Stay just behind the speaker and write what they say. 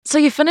So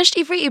you finished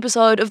every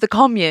episode of The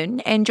Commune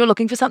and you're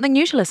looking for something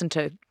new to listen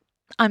to.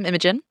 I'm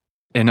Imogen.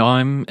 And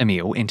I'm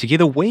Emil, and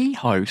together we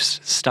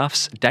host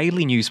Stuff's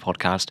daily news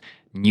podcast,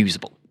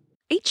 Newsable.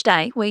 Each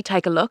day we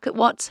take a look at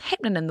what's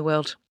happening in the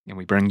world. And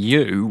we bring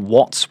you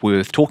what's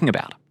worth talking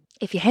about.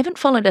 If you haven't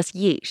followed us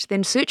yet,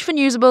 then search for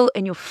Newsable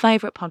in your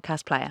favourite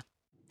podcast player.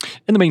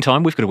 In the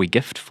meantime, we've got a wee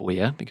gift for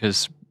you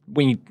because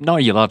we know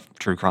you love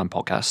true crime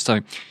podcasts.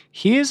 So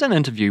here's an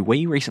interview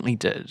we recently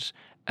did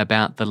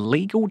about the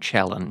legal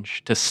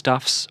challenge to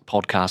Stuff's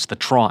podcast, The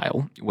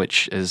Trial,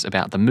 which is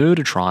about the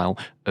murder trial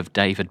of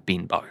David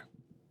Benbow.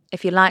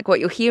 If you like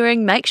what you're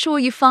hearing, make sure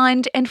you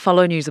find and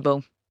follow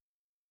Newsable.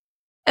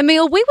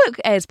 Emil, we work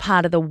as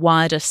part of the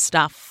wider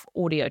Stuff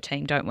audio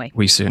team, don't we?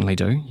 We certainly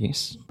do,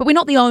 yes. But we're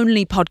not the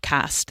only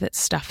podcast that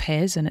Stuff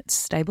has in its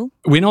stable.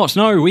 We're not,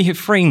 no. We have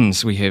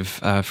friends. We have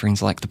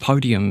friends like The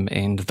Podium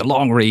and The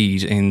Long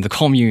Read and The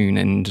Commune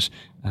and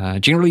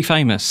Generally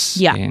Famous.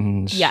 Yeah,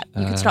 and, you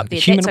can stop there.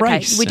 Human That's okay.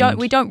 Race.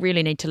 We don't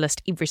really need to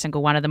list every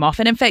single one of them off.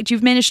 And in fact,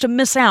 you've managed to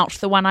miss out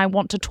the one I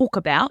want to talk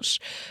about,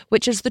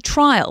 which is The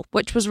Trial,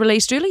 which was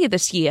released earlier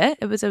this year.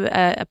 It was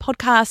a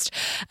podcast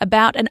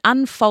about an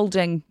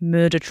unfolding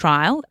murder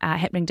trial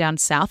happening down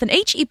south. And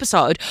each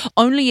episode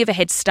only ever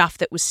had stuff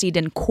that was said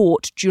in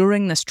court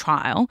during this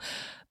trial.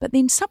 But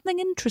then something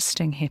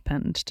interesting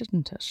happened,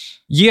 didn't it?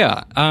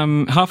 Yeah.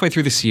 Halfway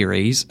through the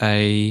series,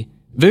 a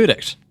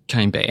verdict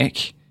came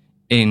back,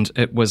 and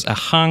it was a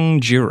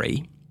hung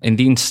jury. And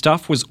then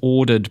Stuff was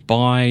ordered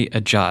by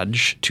a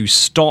judge to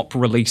stop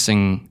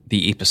releasing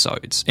the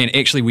episodes. And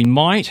actually, we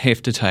might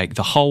have to take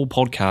the whole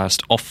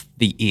podcast off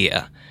the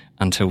air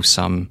until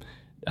some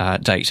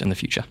date in the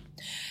future.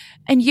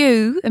 And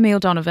you, Emil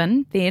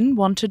Donovan, then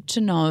wanted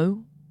to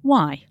know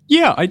why.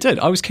 Yeah, I did.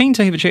 I was keen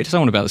to have a chat to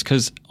someone about this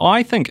because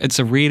I think it's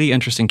a really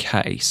interesting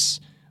case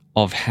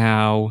of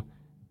how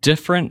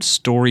different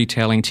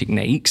storytelling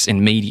techniques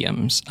and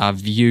mediums are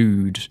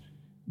viewed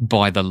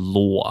by the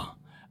law.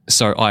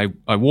 So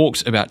I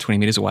walked about 20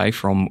 metres away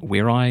from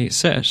where I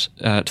sit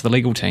to the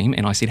legal team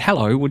and I said,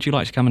 hello, would you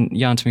like to come and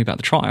yarn to me about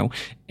the trial?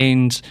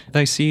 And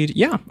they said,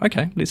 yeah,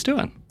 okay, let's do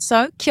it.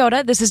 So, kia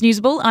ora, this is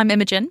Newsable. I'm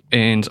Imogen.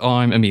 And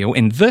I'm Emil,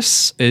 and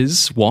this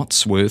is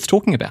what's worth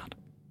talking about.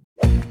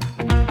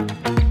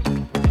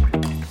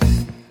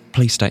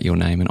 Please state your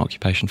name and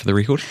occupation for the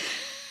record.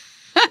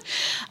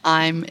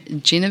 I'm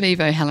Genevieve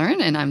O'Halloran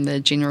and I'm the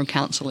General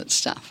Counsel at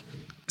Stuff.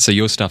 So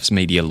you're Stuff's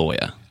media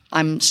lawyer?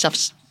 I'm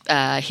Stuff's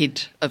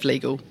head of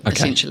legal,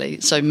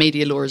 essentially. So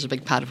media law is a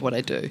big part of what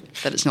I do,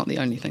 but it's not the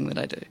only thing that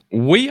I do.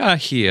 We are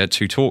here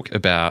to talk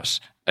about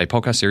a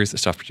podcast series that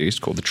Stuff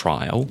produced called The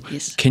Trial.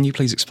 Yes. Can you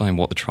please explain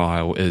what The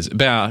Trial is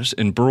about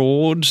in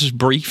broad,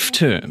 brief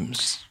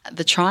terms?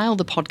 The Trial,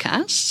 the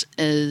podcast,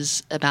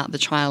 is about the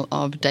trial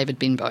of David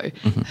Benbow,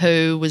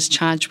 who was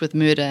charged with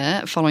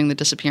murder following the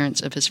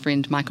disappearance of his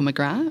friend Michael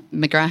McGrath.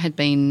 McGrath had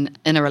been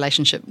in a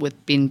relationship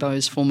with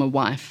Benbow's former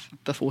wife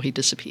before he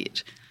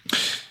disappeared.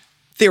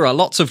 There are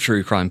lots of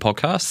true crime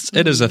podcasts.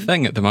 It is a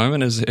thing at the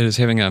moment. It is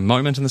having a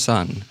moment in the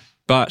sun.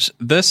 But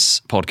this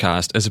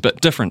podcast is a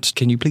bit different.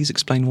 Can you please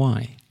explain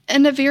why?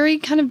 In a very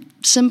kind of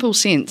simple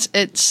sense,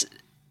 it's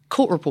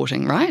court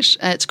reporting, right?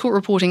 It's court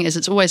reporting as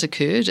it's always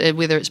occurred,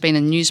 whether it's been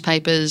in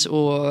newspapers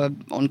or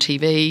on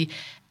TV.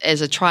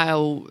 As a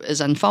trial is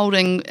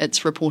unfolding,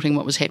 it's reporting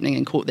what was happening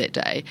in court that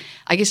day.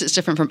 I guess it's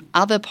different from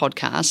other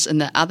podcasts,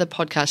 and the other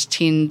podcasts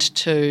tend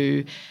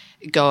to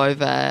go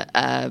over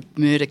a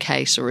murder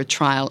case or a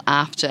trial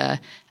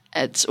after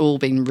it's all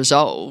been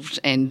resolved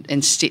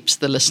and steps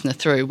the listener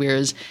through,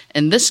 whereas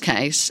in this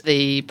case,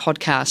 the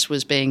podcast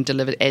was being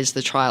delivered as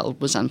the trial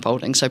was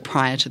unfolding, so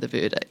prior to the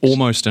verdict.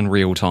 Almost in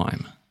real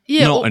time.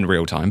 Yeah, not in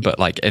real time, but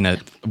like in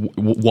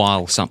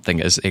while something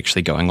is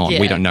actually going on. Yeah.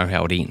 We don't know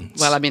how it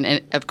ends. Well, I mean,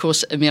 of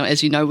course, Emil,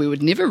 as you know, we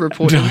would never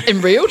report in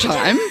real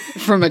time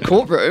from a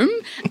courtroom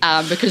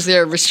because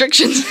there are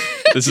restrictions.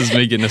 This is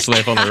me getting a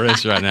slap on the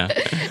wrist right now.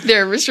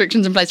 There are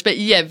restrictions in place, but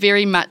yeah,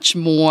 very much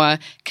more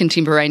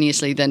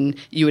contemporaneously than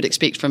you would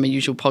expect from a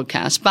usual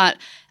podcast. But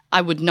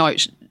I would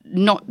note,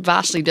 not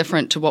vastly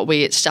different to what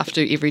we at Stuff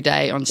do every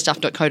day on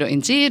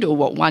stuff.co.nz or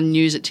what One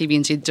News at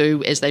TVNZ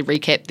do as they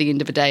recap the end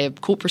of a day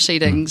of court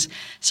proceedings.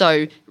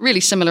 So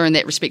really similar in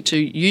that respect to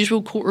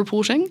usual court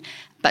reporting,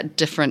 but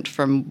different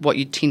from what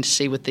you tend to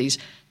see with these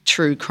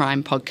true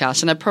crime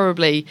podcasts. And I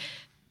probably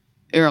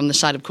err on the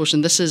side of caution.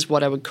 This is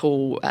what I would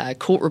call a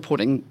court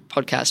reporting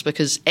podcast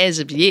because as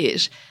of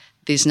yet,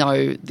 there's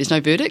no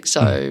verdict,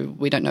 so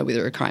we don't know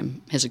whether a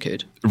crime has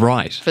occurred.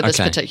 Right. For this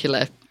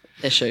particular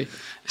issue.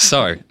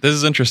 So this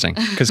is interesting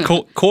because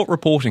court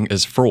reporting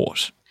is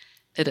fraught.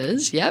 It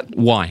is, yep.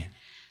 Why?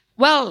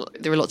 Well,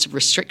 there are lots of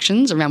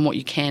restrictions around what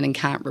you can and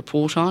can't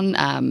report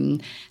on.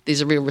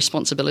 There's a real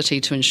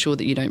responsibility to ensure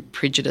that you don't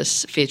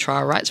prejudice fair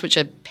trial rights, which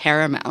are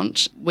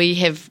paramount. We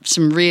have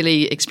some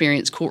really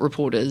experienced court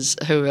reporters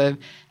who are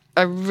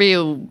a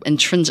real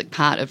intrinsic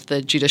part of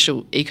the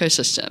judicial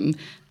ecosystem.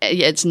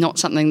 It's not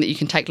something that you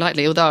can take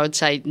lightly, although I would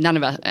say none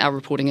of our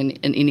reporting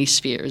in any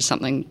sphere is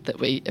something that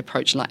we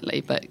approach lightly.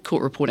 But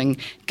court reporting,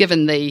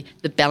 given the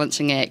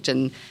balancing act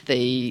and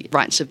the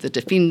rights of the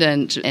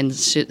defendant and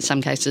in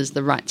some cases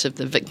the rights of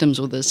the victims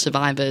or the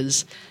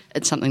survivors,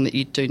 it's something that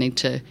you do need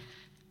to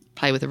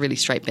play with a really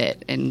straight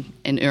bat and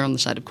err on the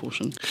side of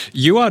caution.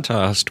 You are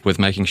tasked with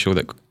making sure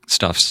that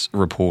Stuff's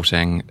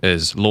reporting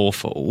is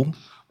lawful.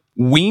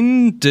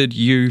 When did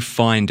you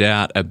find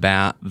out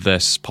about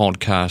this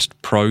podcast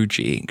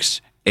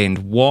project, and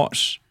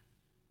what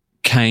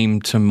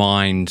came to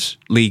mind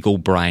legal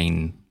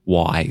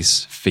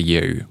brain-wise for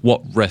you?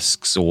 What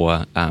risks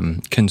or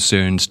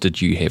concerns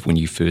did you have when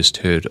you first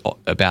heard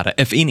about it,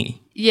 if any?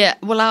 Yeah,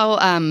 well,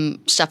 our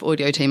Stuff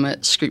audio team are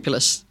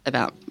scrupulous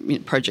about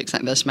projects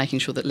like this, making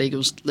sure that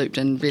legal's looped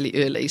in really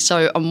early.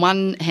 So on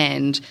one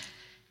hand,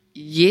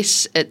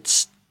 yes,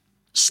 it's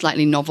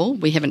slightly novel.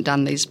 We haven't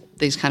done these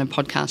kind of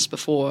podcasts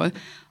before.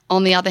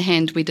 On the other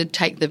hand, we did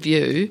take the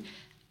view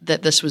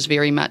that this was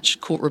very much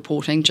court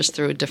reporting, just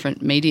through a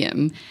different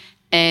medium.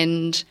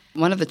 And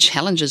one of the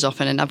challenges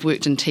often, and I've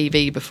worked in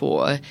TV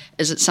before,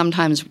 is that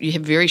sometimes you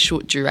have very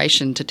short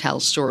duration to tell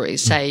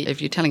stories. Say, if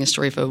you're telling a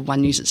story for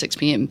One News at 6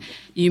 p.m,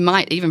 you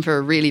might, even for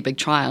a really big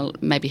trial,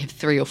 maybe have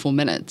 3 or 4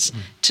 minutes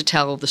to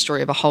tell the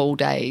story of a whole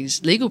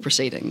day's legal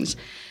proceedings.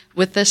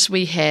 With this,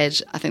 we had,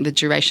 I think the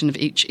duration of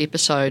each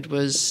episode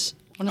was,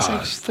 I want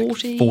to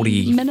say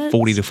 40 minutes?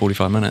 40 to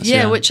 45 minutes.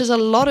 Yeah, which is a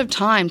lot of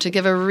time to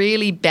give a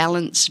really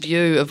balanced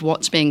view of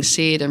what's being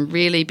said and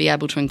really be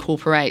able to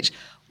incorporate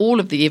all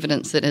of the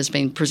evidence that has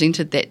been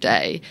presented that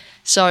day.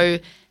 So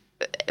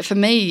for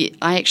me,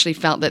 I actually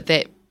felt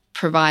that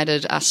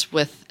provided us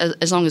with,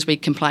 as long as we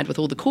complied with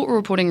all the court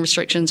reporting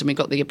restrictions and we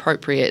got the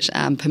appropriate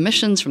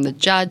permissions from the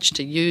judge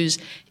to use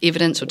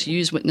evidence or to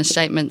use witness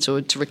statements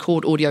or to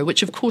record audio,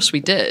 which of course we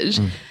did,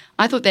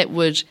 I thought that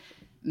would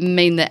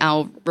mean that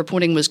our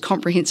reporting was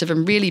comprehensive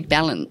and really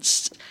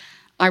balanced.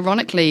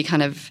 Ironically,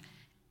 kind of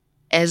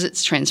as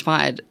it's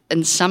transpired,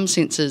 in some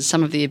senses,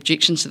 some of the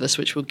objections to this,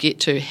 which we'll get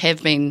to,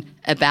 have been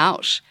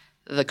about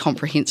the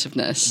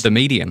comprehensiveness. The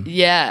medium.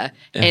 Yeah,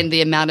 and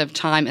the amount of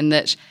time, and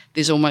that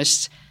there's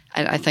almost,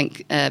 I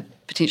think,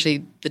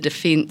 potentially the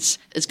defence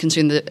is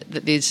concerned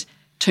that there's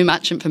too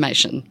much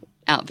information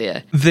out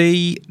there.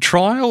 The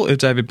trial of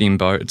David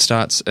Benbow, it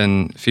starts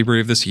in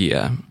February of this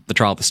year. The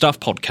trial of the Stuff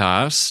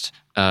podcast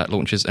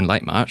launches in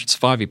late March. It's a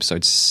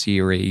 5-episode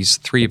series.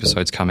 3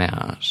 episodes come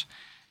out.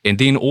 And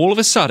then all of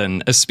a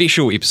sudden, a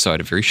special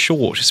episode, a very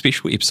short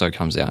special episode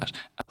comes out.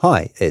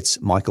 Hi,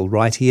 it's Michael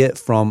Wright here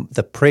from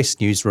the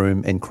Press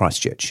Newsroom in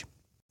Christchurch.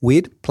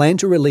 We'd planned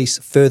to release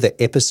further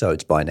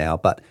episodes by now,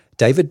 but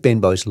David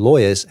Benbow's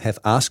lawyers have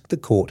asked the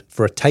court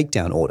for a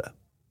takedown order.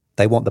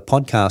 They want the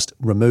podcast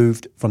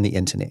removed from the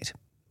internet.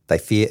 They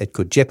fear it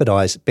could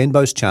jeopardise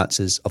Benbow's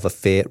chances of a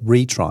fair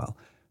retrial,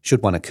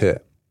 should one occur.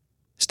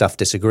 Stuff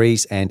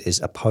disagrees and is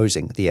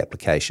opposing the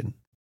application.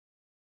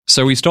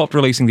 So we stopped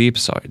releasing the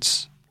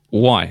episodes.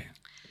 Why?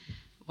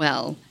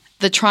 Well,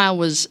 the trial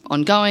was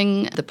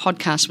ongoing. The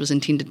podcast was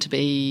intended to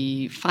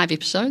be 5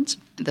 episodes.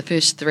 The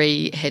first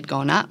 3 had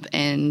gone up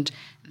and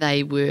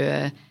they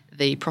were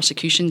the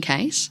prosecution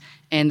case,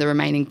 and the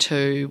remaining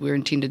 2 were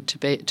intended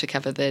to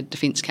cover the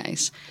defence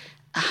case.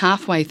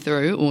 Halfway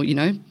through, or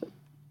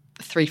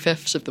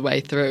 3/5 of the way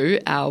through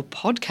our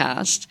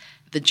podcast,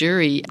 the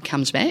jury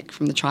comes back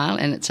from the trial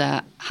and it's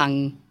a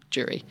hung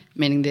jury,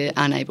 meaning they're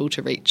unable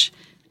to reach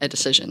a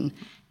decision.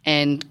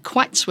 And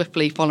quite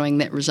swiftly following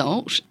that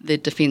result, the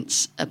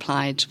defence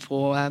applied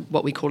for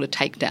what we call a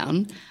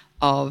takedown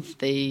of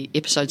the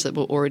episodes that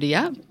were already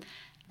up.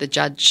 The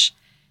judge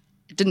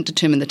didn't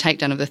determine the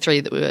takedown of the 3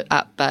 that were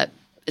up, but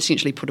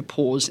essentially put a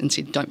pause and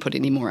said, don't put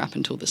any more up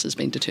until this has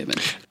been determined.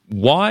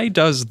 Why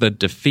does the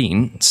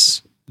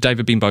defence,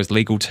 David Benbow's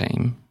legal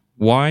team,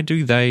 why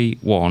do they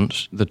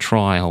want the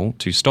trial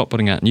to stop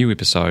putting out new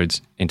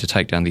episodes and to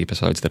take down the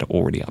episodes that are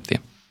already up there?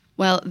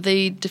 Well,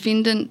 the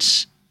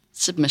defendant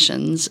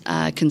submissions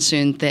are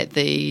concerned that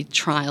the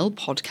trial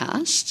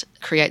podcast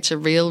creates a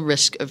real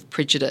risk of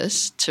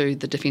prejudice to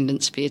the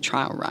defendant's fair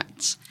trial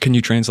rights. Can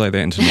you translate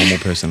that into normal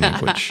person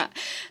language?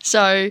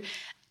 So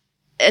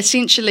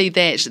essentially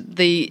that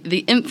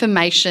the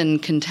information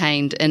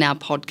contained in our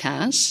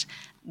podcast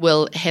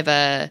will have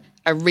a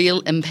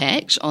real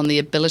impact on the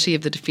ability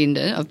of the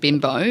defendant, of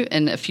Benbow,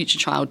 in a future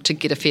trial to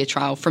get a fair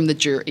trial from the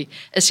jury.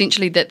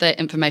 Essentially that the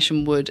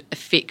information would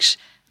affect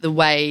the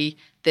way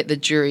that the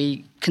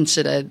jury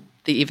consider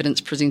the evidence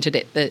presented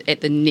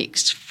at the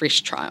next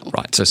fresh trial.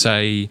 Right, so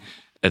say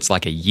it's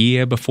like a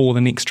year before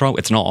the next trial.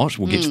 It's not,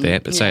 we'll get to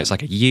that, but say it's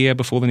like a year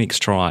before the next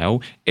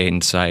trial,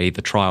 and say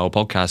the trial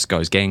podcast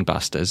goes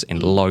gangbusters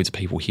and loads of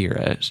people hear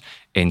it,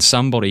 and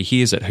somebody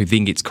hears it who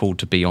then gets called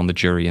to be on the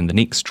jury in the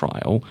next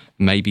trial.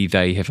 Maybe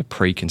they have a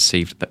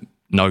preconceived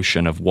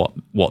notion of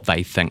what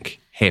they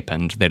think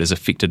happened that is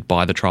affected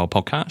by the trial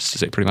podcast?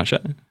 Is that pretty much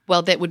it?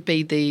 Well, that would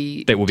be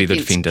the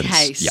defendant's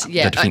case.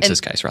 Yeah, the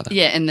defence's case, rather.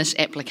 Yeah, in this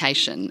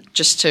application,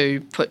 just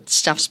to put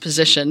Stuff's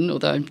position,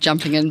 although I'm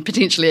jumping in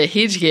potentially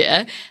ahead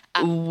here,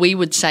 we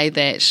would say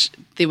that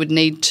there would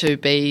need to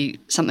be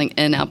something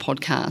in our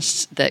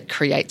podcasts that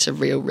creates a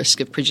real risk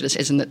of prejudice,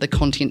 as in that the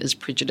content is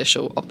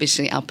prejudicial.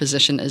 Obviously, our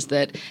position is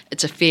that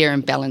it's a fair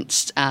and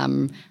balanced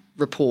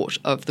report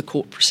of the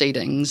court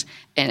proceedings,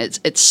 and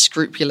it's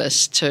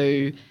scrupulous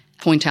to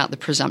point out the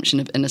presumption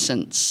of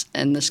innocence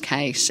in this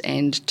case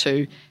and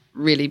to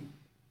really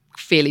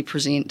fairly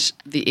present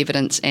the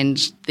evidence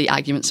and the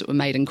arguments that were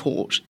made in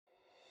court.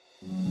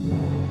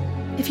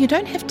 If you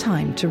don't have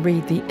time to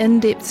read the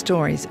in-depth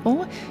stories,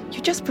 or you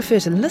just prefer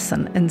to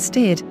listen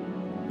instead,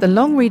 The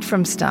Long Read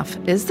from Stuff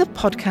is the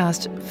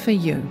podcast for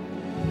you.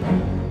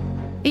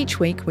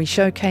 Each week we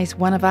showcase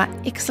one of our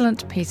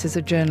excellent pieces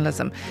of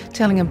journalism,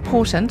 telling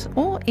important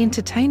or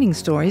entertaining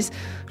stories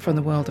from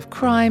the world of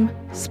crime,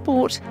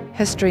 sport,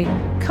 history,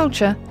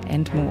 culture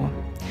and more.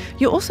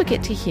 You also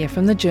get to hear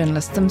from the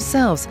journalists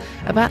themselves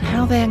about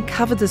how they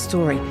uncovered the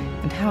story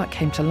and how it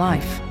came to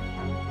life.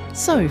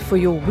 So for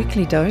your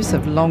weekly dose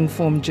of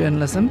long-form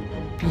journalism,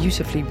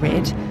 beautifully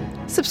read,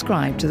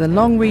 subscribe to The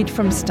Long Read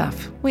from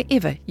Stuff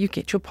wherever you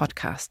get your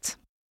podcasts.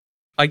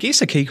 I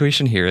guess a key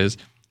question here is,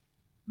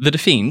 the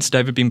defence,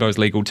 David Benbow's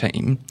legal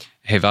team,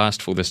 have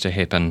asked for this to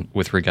happen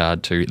with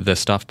regard to the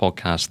Stuff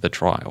podcast, the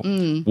trial.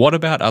 What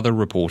about other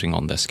reporting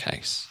on this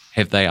case?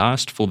 Have they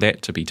asked for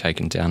that to be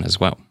taken down as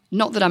well?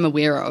 Not that I'm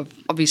aware of.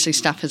 Obviously,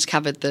 Stuff has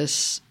covered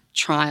this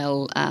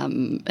trial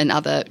and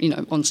other,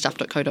 on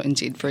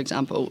stuff.co.nz, for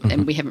example,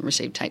 and we haven't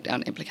received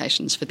takedown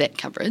applications for that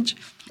coverage,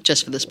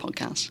 just for this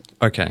podcast.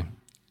 Okay.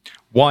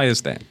 Why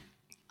is that?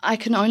 I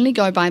can only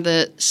go by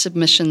the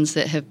submissions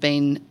that have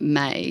been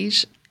made.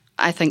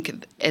 I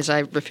think, as I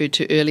referred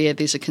to earlier,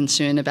 there's a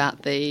concern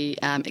about the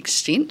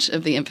extent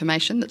of the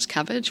information that's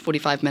covered.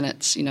 45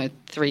 minutes,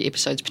 3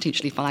 episodes,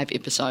 potentially 5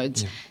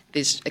 episodes. Yeah.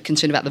 There's a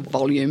concern about the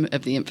volume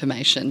of the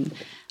information.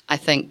 I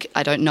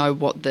don't know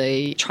what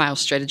the trial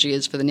strategy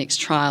is for the next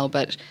trial,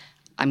 but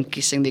I'm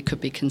guessing there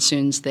could be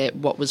concerns that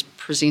what was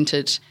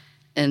presented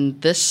in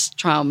this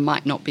trial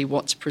might not be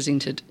what's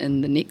presented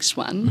in the next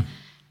one.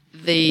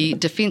 The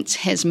defence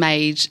has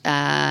raised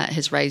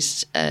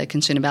a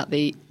concern about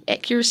the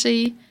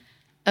accuracy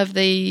of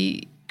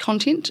the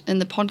content in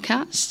the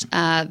podcast.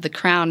 The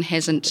Crown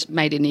hasn't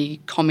made any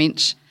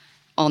comment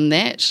on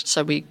that,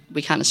 so we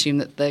can't assume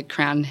that the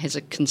Crown has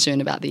a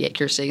concern about the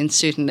accuracy, and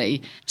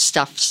certainly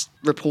Stuff's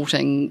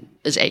reporting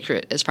is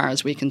accurate as far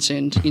as we're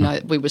concerned.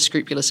 We were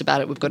scrupulous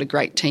about it. We've got a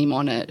great team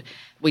on it.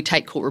 We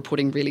take court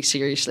reporting really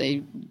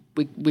seriously.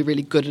 We're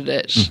really good at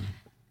it.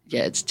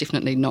 Yeah, it's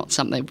definitely not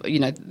something,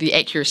 the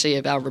accuracy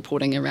of our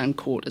reporting around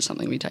court is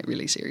something we take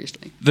really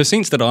seriously. The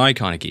sense that I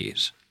kind of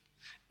get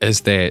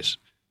is that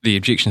the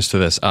objections to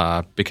this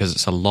are because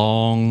it's a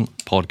long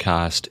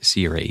podcast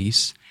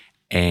series,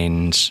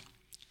 and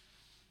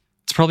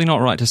it's probably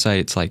not right to say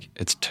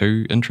it's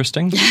too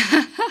interesting.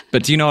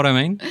 But do you know what I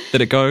mean?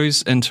 That it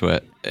goes into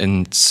it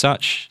in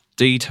such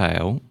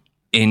detail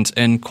and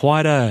in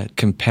quite a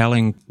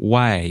compelling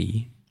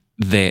way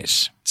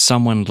that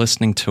someone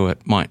listening to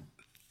it might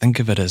think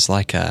of it as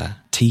like a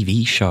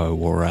TV show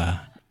or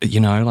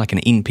like an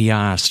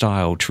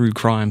NPR-style true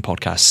crime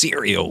podcast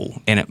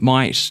serial, and it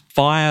might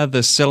fire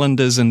the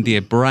cylinders in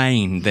their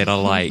brain that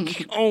are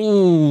like,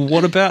 oh,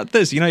 what about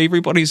this?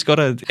 Everybody's got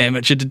an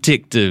amateur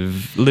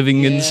detective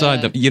living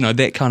inside them,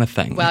 that kind of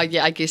thing. Well,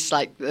 yeah, I guess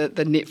like the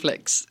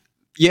Netflix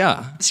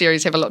yeah.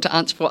 series have a lot to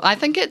answer for. I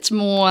think it's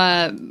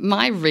more,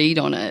 my read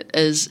on it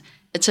is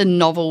it's a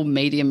novel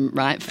medium,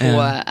 right,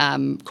 for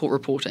court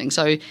reporting.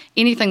 So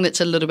anything that's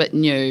a little bit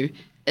new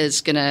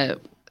is going to,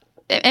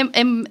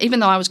 and even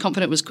though I was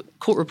confident it was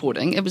court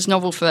reporting, it was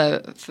novel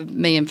for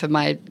me and for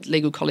my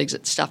legal colleagues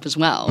at Stuff as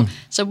well.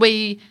 So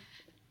we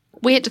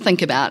had to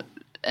think about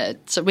it.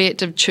 So we had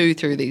to chew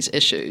through these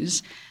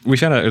issues. We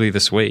found out earlier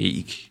this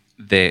week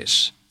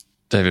that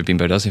David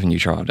Benbow does have a new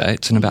trial date.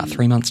 It's in about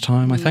 3 months'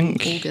 time, I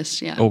think.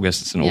 August, yeah.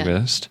 It's in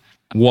August.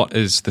 What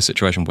is the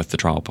situation with the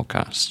trial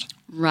podcast?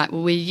 Right,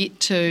 well, we're yet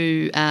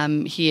to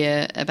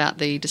hear about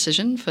the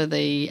decision for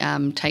the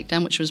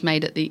takedown, which was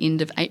made at the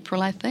end of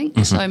April, I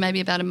think, so maybe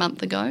about a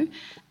month ago.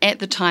 At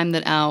the time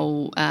that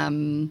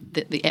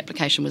the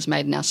application was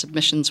made and our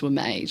submissions were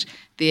made,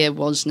 there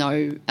was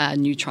no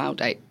new trial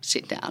date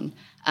set down.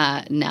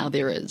 Now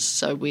there is,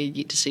 so we're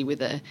yet to see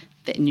whether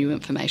that new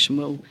information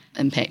will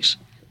impact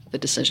the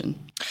decision.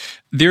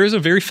 There is a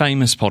very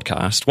famous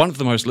podcast, one of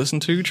the most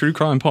listened to true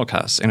crime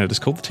podcasts, and it is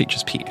called The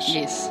Teacher's Pet.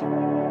 Yes.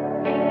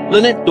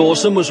 Lynette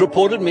Dawson was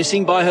reported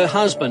missing by her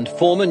husband,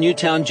 former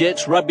Newtown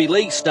Jets rugby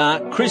league star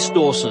Chris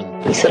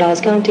Dawson. He said, I was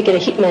going to get a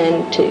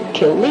hitman to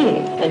kill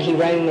Lynn, and he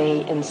rang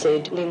me and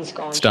said, Lynn's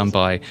gone. It's done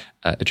by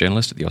a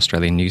journalist at the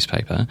Australian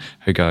newspaper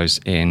who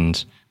goes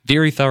and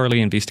very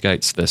thoroughly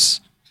investigates this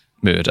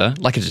murder,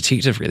 like a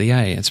detective really,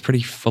 It's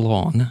pretty full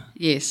on.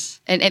 Yes,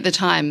 and at the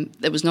time,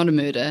 it was not a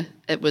murder,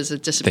 it was a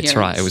disappearance. That's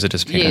right, it was a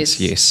disappearance,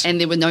 yes. And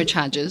there were no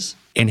charges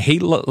And he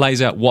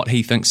lays out what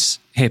he thinks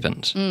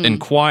happened in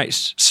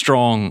quite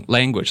strong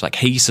language, like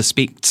he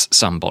suspects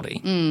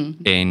somebody.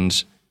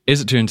 And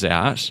as it turns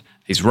out,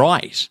 he's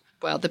right.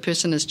 Well, the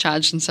person is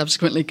charged and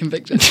subsequently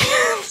convicted.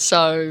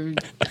 So,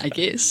 I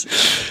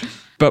guess.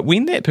 But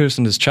when that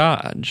person is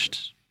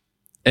charged,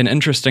 an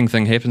interesting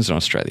thing happens in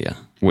Australia,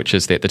 which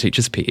is that the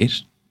teacher's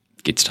pet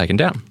gets taken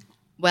down.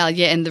 Well,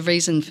 yeah, and the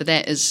reason for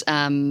that is,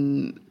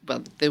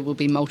 there will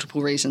be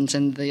multiple reasons,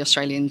 and the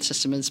Australian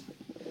system is,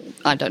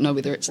 I don't know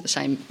whether it's the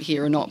same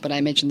here or not, but I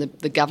imagine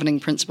the governing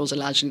principles are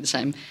largely the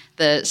same.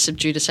 The sub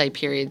judice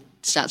period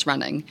starts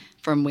running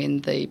from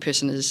when the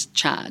person is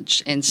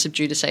charged, and sub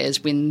judice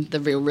is when the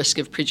real risk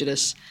of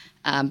prejudice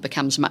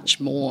becomes much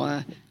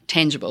more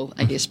tangible,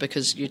 I guess,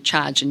 because you're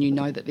charged and you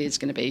know that there's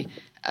going to be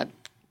a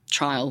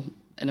trial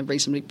in a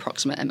reasonably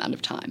proximate amount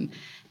of time.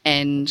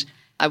 And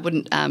I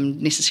wouldn't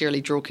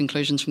necessarily draw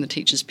conclusions from the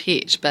teacher's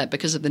pet, but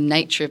because of the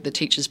nature of the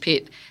teacher's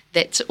pet,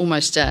 that's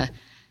almost an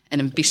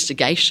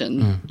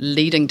investigation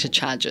leading to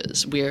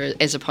charges, where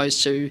as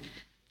opposed to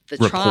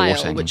the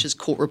trial, which is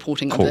court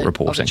reporting of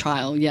the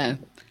trial. Yeah.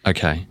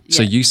 Okay. Yeah.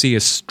 So you see a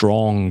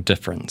strong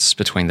difference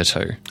between the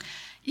two?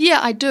 Yeah,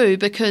 I do,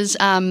 because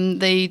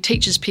the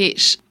teacher's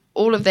pet,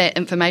 all of that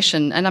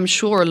information, and I'm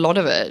sure a lot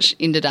of it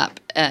ended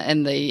up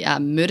in the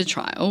murder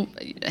trial.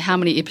 How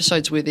many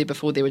episodes were there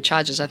before there were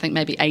charges? I think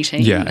maybe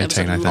 18. Yeah, 18, it was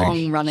a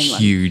long-running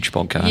one. Huge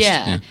podcast.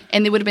 Yeah,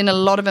 and there would have been a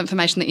lot of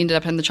information that ended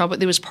up in the trial, but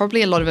there was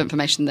probably a lot of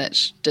information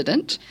that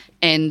didn't.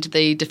 And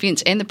the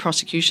defence and the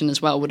prosecution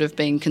as well would have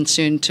been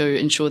concerned to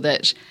ensure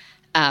that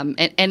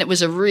and it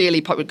was a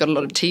really popular, got a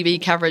lot of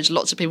TV coverage,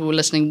 lots of people were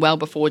listening well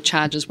before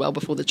charges, well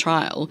before the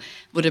trial,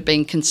 would have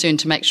been concerned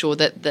to make sure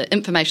that the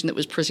information that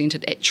was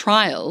presented at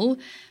trial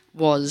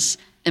was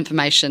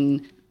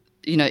information,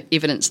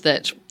 evidence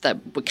that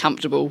were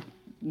comfortable,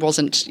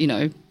 wasn't,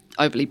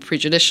 overly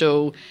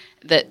prejudicial,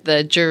 that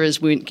the jurors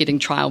weren't getting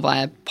trial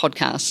via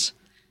podcasts,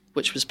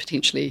 which was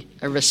potentially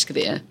a risk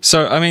there.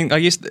 So, I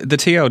guess the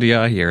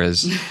TLDR here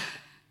is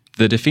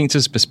the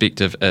defence's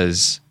perspective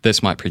is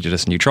this might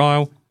prejudice a new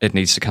trial. It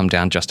needs to come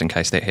down just in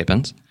case that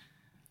happens.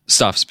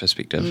 Staff's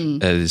perspective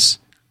is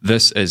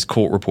this is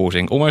court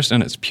reporting almost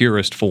in its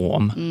purest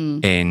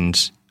form,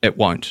 and it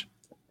won't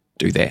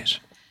do that.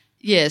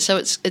 Yeah, so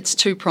it's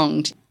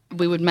two-pronged.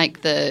 We would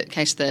make the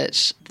case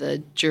that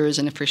the jurors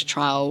in a fresh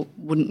trial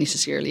wouldn't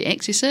necessarily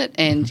access it,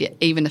 and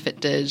even if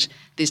it did,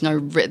 there's no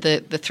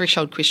the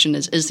threshold question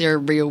is there a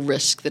real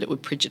risk that it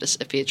would prejudice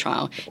a fair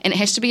trial? And it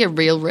has to be a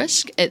real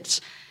risk. It's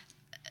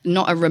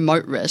not a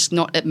remote risk,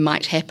 not it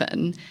might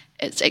happen.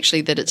 It's actually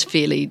that it's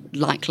fairly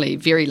likely,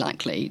 very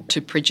likely,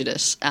 to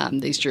prejudice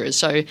these jurors.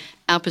 So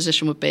our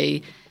position would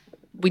be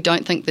we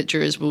don't think that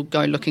jurors will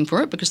go looking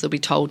for it because they'll be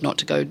told not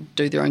to go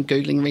do their own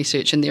Googling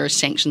research, and there are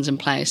sanctions in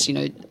place.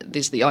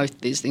 There's the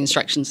oath, there's the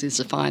instructions, there's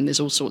the fine, there's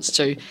all sorts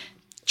to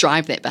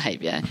drive that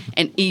behaviour.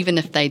 And even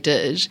if they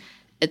did,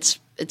 it's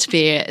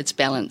fair, it's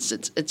balanced,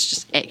 it's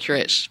just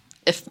accurate,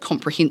 if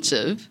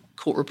comprehensive,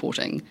 court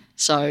reporting.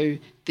 So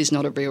there's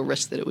not a real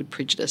risk that it would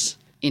prejudice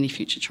any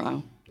future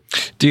trial.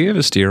 Do you have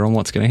a steer on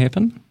what's going to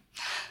happen?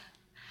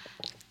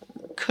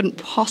 Couldn't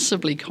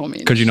possibly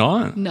comment. Could you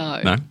not?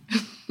 No.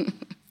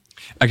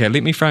 Okay,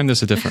 let me frame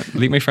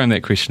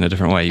that question a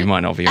different way. You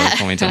might not be able to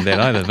comment on that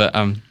either. But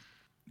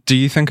do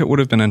you think it would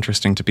have been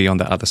interesting to be on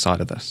the other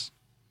side of this?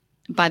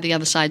 By the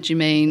other side, you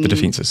mean? The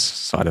defence's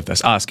side of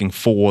this, asking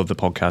for the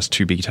podcast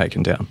to be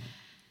taken down.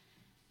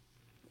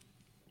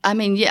 I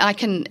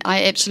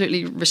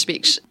absolutely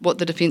respect what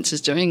the defence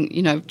is doing,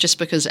 just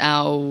because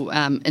our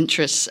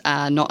interests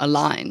are not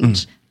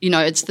aligned.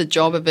 It's the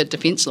job of a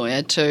defence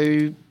lawyer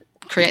to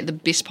create the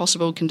best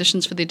possible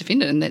conditions for their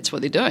defendant, and that's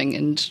what they're doing.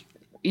 And,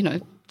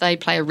 they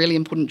play a really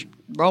important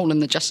role in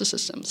the justice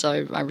system,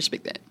 so I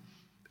respect that.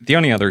 The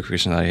only other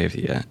question I have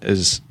here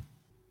is,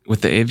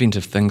 with the advent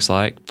of things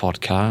like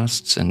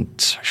podcasts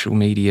and social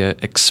media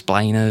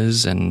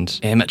explainers and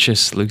amateur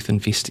sleuth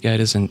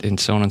investigators and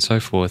so on and so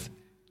forth,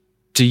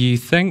 do you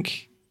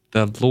think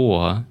the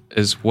law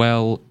is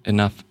well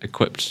enough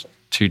equipped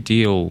to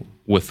deal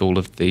with all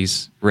of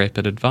these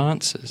rapid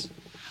advances?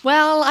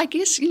 Well, I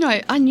guess,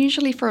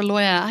 unusually for a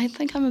lawyer, I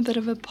think I'm a bit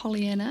of a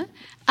Pollyanna.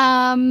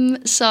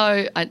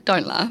 So I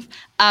don't laugh.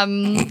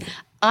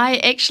 I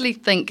actually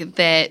think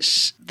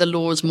that the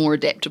law is more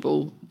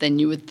adaptable than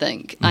you would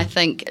think. I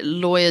think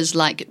lawyers,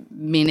 like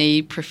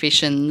many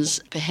professions,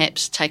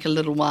 perhaps take a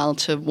little while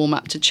to warm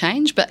up to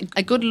change, but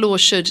a good law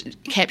should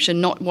capture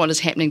not what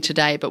is happening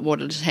today, but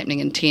what is happening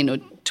in 10 or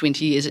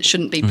 20 years. It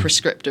shouldn't be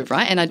prescriptive,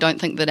 right? And I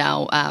don't think that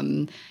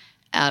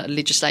our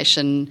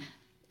legislation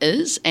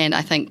is, and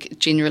I think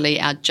generally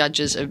our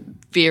judges are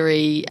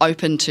very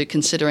open to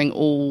considering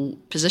all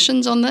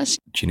positions on this.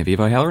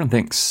 Genevieve O'Halloran,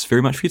 thanks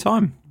very much for your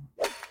time.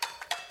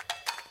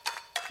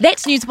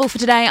 That's Newsable for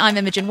today. I'm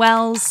Imogen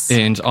Wells.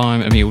 And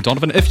I'm Emile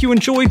Donovan. If you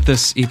enjoyed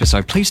this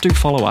episode, please do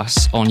follow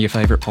us on your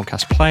favourite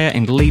podcast player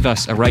and leave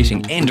us a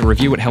rating and a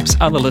review. It helps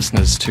other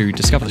listeners to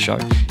discover the show,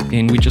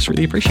 and we just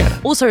really appreciate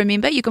it. Also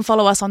remember, you can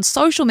follow us on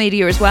social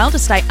media as well to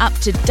stay up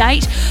to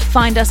date.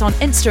 Find us on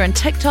Insta and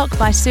TikTok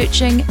by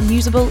searching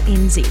Newsable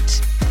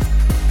NZ.